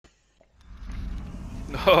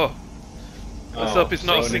No. Let's hope it's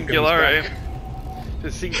not a singularity.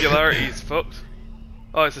 The singularity is fucked.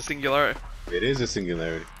 Oh, it's a singularity. It is a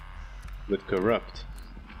singularity. With corrupt.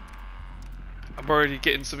 I'm already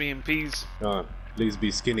getting some EMPs. Oh, please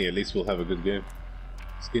be skinny, at least we'll have a good game.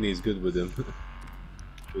 Skinny is good with them.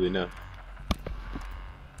 Really now.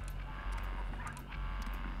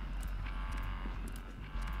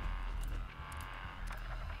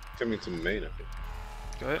 Coming to main, I think.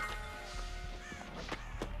 Go ahead.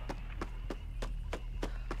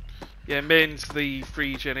 Yeah, main's the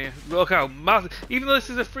free gen here. Look how massive. Even though this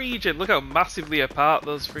is a free gen, look how massively apart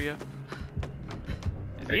those three are. Is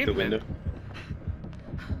he Take the in window. mid?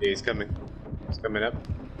 Yeah, he's coming. He's coming up.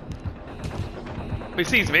 He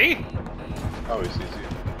sees me? Oh, he sees you.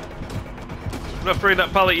 I'm not throwing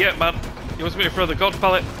that pallet yet, man. He wants me to throw the god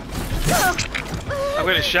pallet. I'm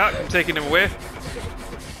going to shark. I'm taking him away.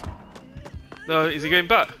 No, is he going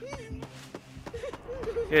back?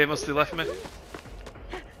 Yeah, he must have left me.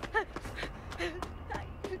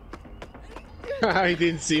 He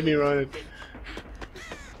didn't see me running.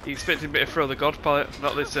 He expected me to throw the god pallet.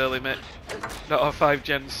 Not this early, mate. Not our 5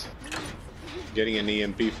 gens. Getting an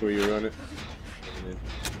EMP for you, run it.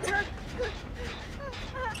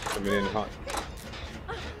 Coming in hot.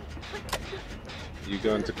 You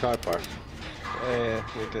go into car park. Yeah,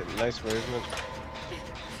 we did nice movement.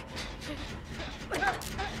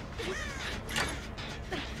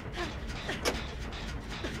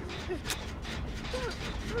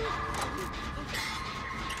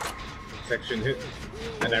 Protection hit.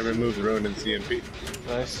 And I removed Ronan's CMP.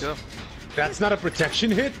 Nice. Go. That's not a protection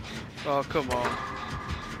hit? Oh, come on.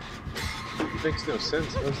 It makes no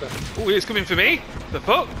sense. What's that? Oh, he's coming for me? The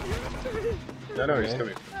fuck? No, he's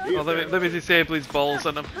coming. Oh, let me disable his balls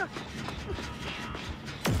on him.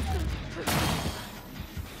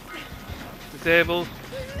 Disable.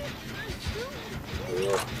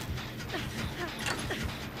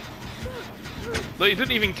 Look, he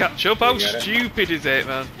didn't even catch up. How stupid is it,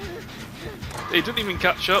 man? He didn't even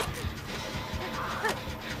catch up.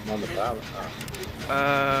 I'm on the pallet.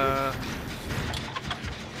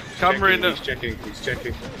 Camera in the... He's checking, he's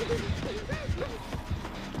checking.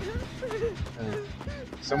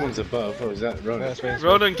 Someone's above. Oh, is that Ronan?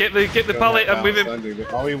 Ronan, get the pallet and with him.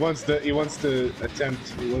 Oh, he wants to attempt.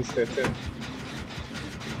 He wants to attempt.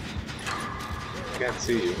 Can't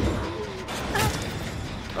see you.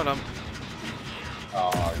 Hold on.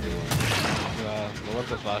 Oh, you won. I want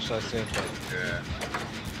the flashlight soon, but...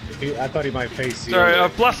 Yeah. I thought he might face you. Sorry,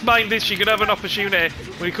 I've blast mined this. You're gonna have an opportunity.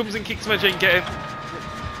 When he comes and kicks my gen, get him.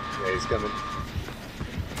 Yeah, he's coming.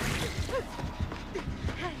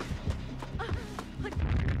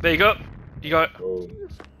 There you go. You got it. Oh.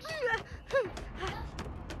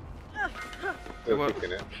 Still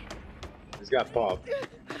kicking it. He's got pop.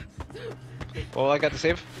 Oh, I got the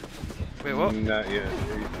save. Wait, what? Not yet.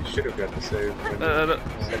 You should have got the save.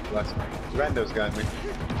 Rando's got me.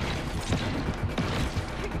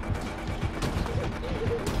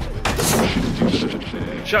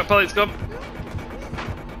 Shark pallet's gone.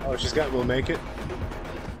 Oh, she's got will make it.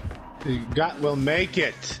 You got will make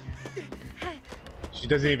it. She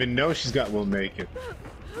doesn't even know she's got will make it.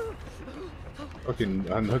 Fucking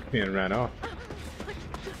unhooked me and ran off.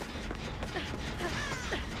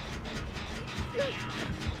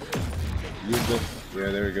 Used it. Yeah,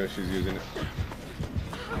 there we go. She's using it.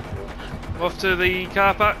 Off to the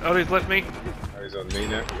car park. Oh, he's left me. Oh, he's on me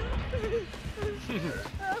now.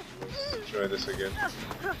 Let's try this again.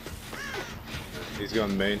 He's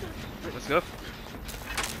gone main. Let's go.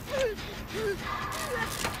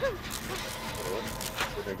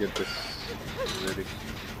 Did I get this ready?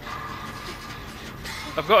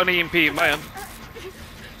 I've got an EMP in my hand.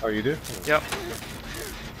 Oh, you do? Yep.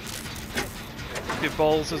 Your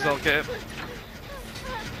balls as I'll get it.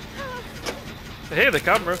 I hear the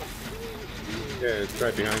camera. Yeah, it's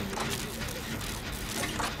right behind you.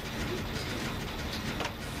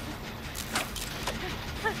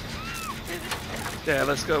 Yeah,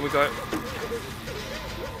 let's go. We got it.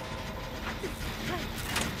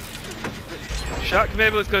 Shack,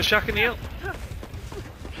 maybe let's go Shack and heal.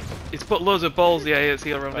 He's put loads of balls. Yeah, it's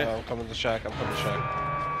heal around here. I'm coming to shack. I'm coming to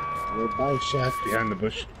shack. We're by Shack behind the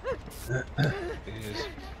bush. He is.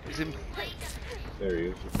 He's in. There he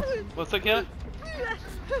is. What's that guy?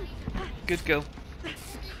 Good girl.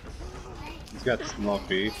 He's got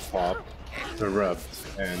Sloppy, Pop, Corrupt,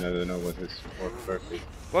 and I don't know what his fourth perk is.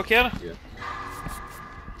 What, Kiana? Yeah.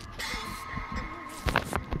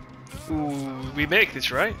 Ooh, we make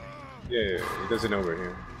this, right? Yeah, he doesn't over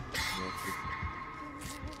here.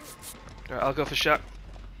 Alright, I'll go for Shack.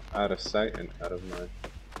 Out of sight and out of mind.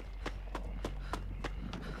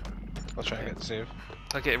 I'll try and get the save.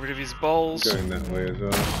 I'll get rid of his I'm balls. going that way as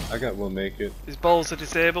well. I got will make it. His balls are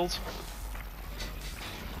disabled.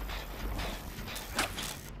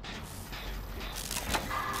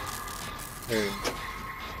 Hey.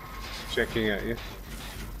 Checking at you.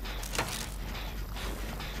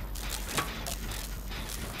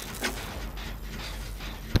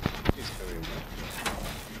 He's coming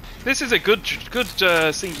back. This is a good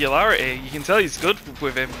Singularity. You can tell he's good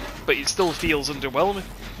with him, but it still feels underwhelming.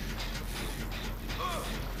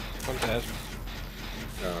 I'm dead.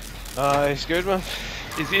 Oh. He's good, man.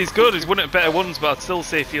 He's good. He's one of the better ones, but I'd still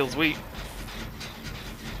say feels weak.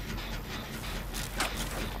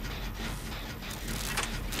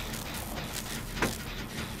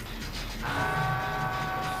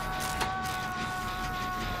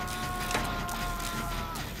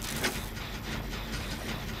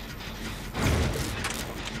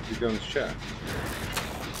 He's going shot.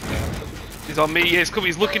 He's on me. Yeah,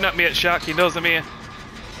 he's looking at me at Shaq. He knows I'm here.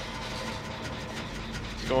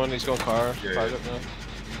 He's going car. Yeah, Car yeah. up now.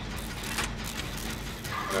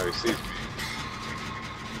 No, he sees me.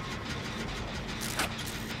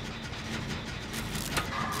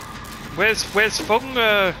 Where's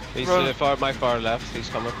Fung? He's Ron? my far left. He's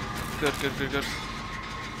coming. Good.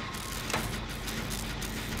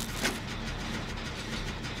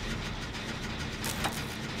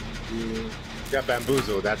 Got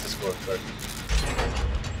bamboozled, that's a score card.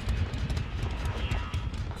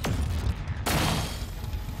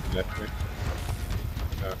 Left me.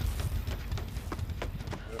 Oh.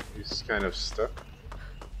 Oh, he's kind of stuck.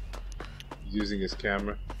 He's using his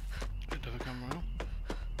camera.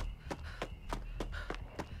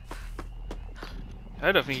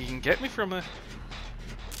 I don't think he can get me from there.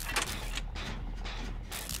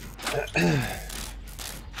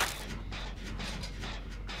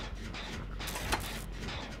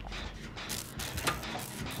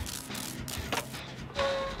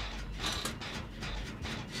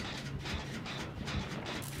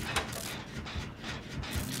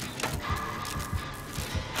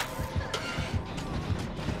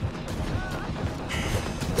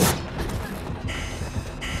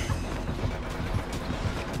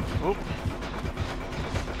 Oh.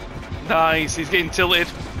 Nice, he's getting tilted.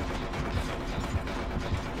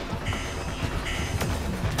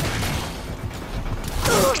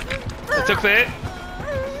 I took the hit.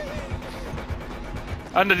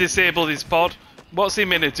 And I disabled his pod. What's he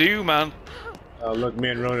meant to do, man? Oh look, me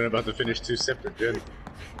and Ronan are about to finish two separate gens.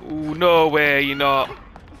 Ooh, no way, you're not.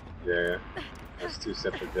 Yeah, that's two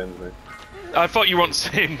separate gens, man. I thought you were on the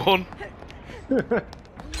same one.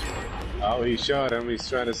 Oh, he shot him, he's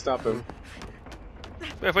trying to stop him.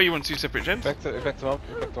 I thought you were on two separate gens. Back them up.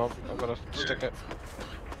 I'm gonna stick it.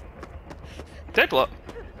 Deadlock.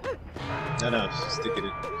 No, stick it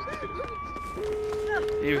in. Stick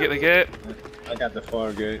it You get the gate. in. I got the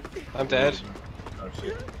far gate. I'm dead. Oh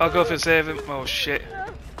shit. I'll go for saving. Oh shit.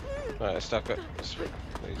 Right, I stuck it.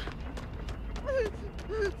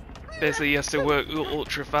 Basically, he has to work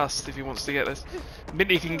ultra fast if he wants to get this.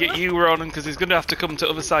 Minty can get you, Ronan, because he's going to have to come to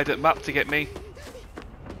the other side of the map to get me.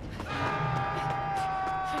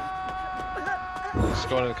 Just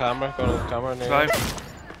going to the camera. Fine.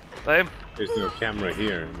 Let him. There's no camera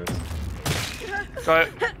here. Try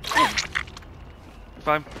it.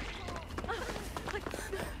 Fine.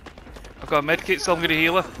 I've got a medkit, so I'm going to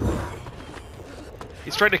heal her.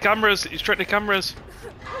 He's trying the cameras. Let's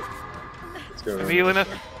go I'm around healing her.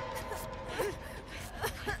 this way.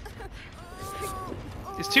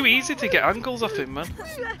 It's too easy to get angles off him, man.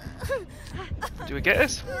 Do we get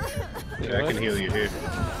this? Yeah, I can heal you here.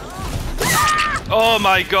 Oh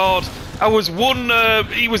my god! I was one.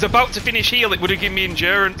 He was about to finish heal. It would have given me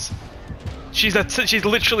endurance. She's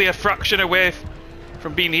literally a fraction away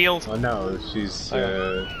from being healed. Oh no, she's.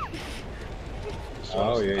 Oh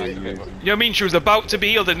yeah, You know what I mean? She was about to be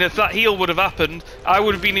healed, and if that heal would have happened, I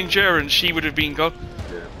would have been endurance. She would have been gone.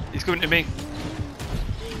 yeah. He's coming to me.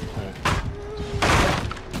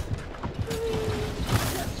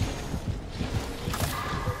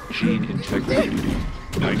 Gene integrity,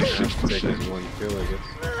 96%. Taking one kill, I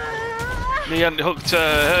guess. He hadn't hooked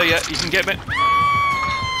her yet. You can get me.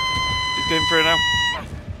 He's going for her now.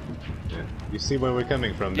 Yeah. You see where we're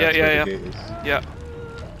coming from? Yeah, That's yeah, where yeah. the gate is. Yeah.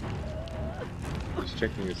 He's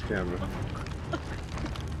checking his camera.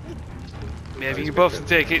 Yeah, if you can both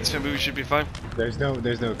take hits from me, we should be fine. There's no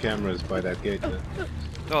cameras by that gate. Then.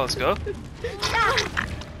 Oh, let's go.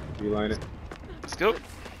 You line it. Let's go.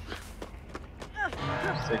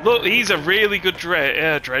 Just take Look, he's a really good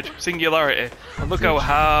dredge, Singularity. And look how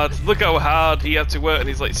hard he had to work, and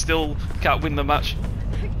he's like still can't win the match.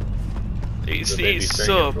 It's So they'd be so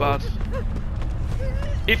saying it bad.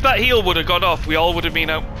 If that heal would have gone off, we all would have been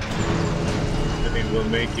out. I mean, we'll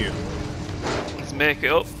make you. Let's make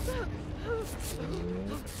it up.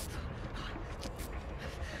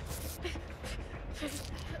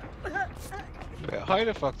 Wait, how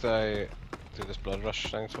the fuck did I do this blood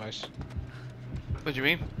rush thing twice? What do you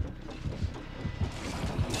mean?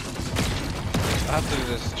 I have to do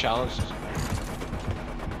this challenge.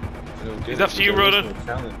 It's after you, Ronan.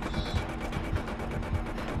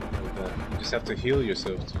 You just have to heal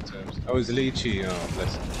yourself 2 times. Oh, it's Lychee. Oh,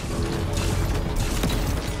 bless him.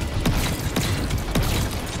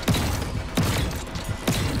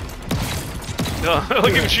 No,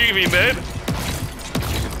 look at him shooting me, man.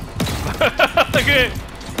 Okay.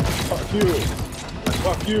 Fuck you! And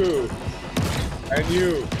fuck you! And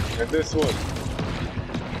you! And this one!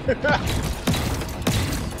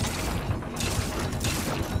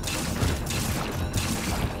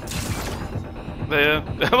 There.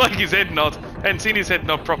 I like his head nod. I hadn't seen his head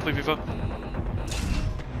nod properly before.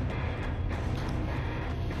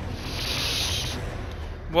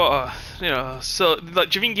 What a, you know, so, like,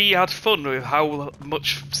 do you think he had fun with how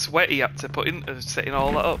much sweat he had to put into setting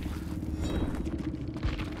all that up?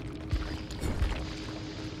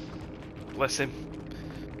 Bless him.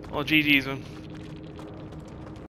 Oh, GG's, man.